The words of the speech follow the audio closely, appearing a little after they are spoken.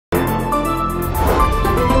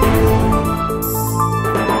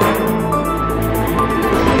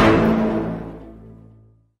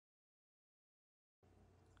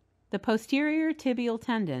The posterior tibial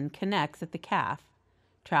tendon connects at the calf,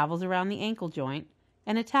 travels around the ankle joint,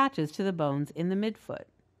 and attaches to the bones in the midfoot.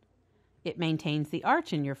 It maintains the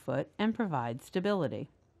arch in your foot and provides stability.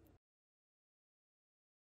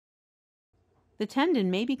 The tendon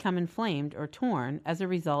may become inflamed or torn as a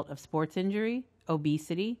result of sports injury,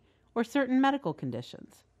 obesity, or certain medical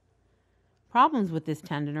conditions. Problems with this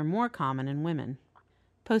tendon are more common in women.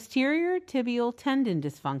 Posterior tibial tendon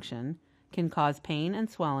dysfunction can cause pain and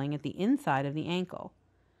swelling at the inside of the ankle,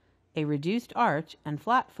 a reduced arch and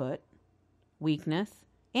flat foot, weakness,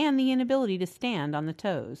 and the inability to stand on the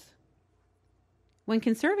toes. When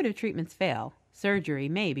conservative treatments fail, surgery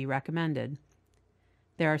may be recommended.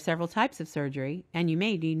 There are several types of surgery, and you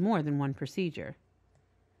may need more than one procedure.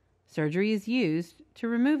 Surgery is used to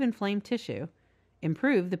remove inflamed tissue,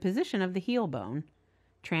 improve the position of the heel bone,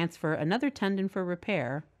 transfer another tendon for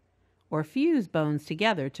repair, or fuse bones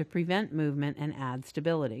together to prevent movement and add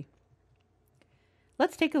stability.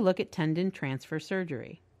 Let's take a look at tendon transfer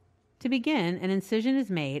surgery. To begin, an incision is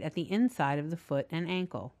made at the inside of the foot and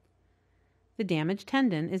ankle. The damaged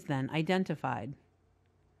tendon is then identified.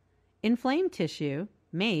 Inflamed tissue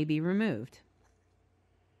may be removed.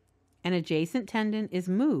 An adjacent tendon is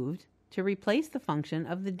moved to replace the function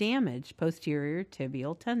of the damaged posterior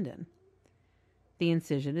tibial tendon. The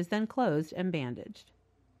incision is then closed and bandaged.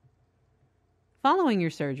 Following your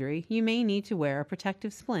surgery, you may need to wear a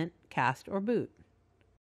protective splint, cast, or boot.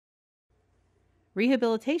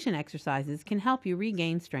 Rehabilitation exercises can help you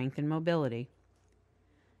regain strength and mobility.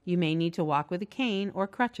 You may need to walk with a cane or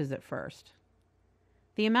crutches at first.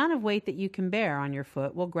 The amount of weight that you can bear on your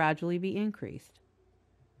foot will gradually be increased.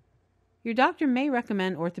 Your doctor may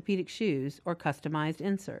recommend orthopedic shoes or customized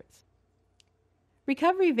inserts.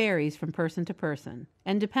 Recovery varies from person to person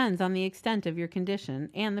and depends on the extent of your condition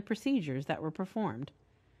and the procedures that were performed.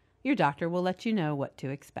 Your doctor will let you know what to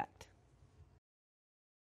expect.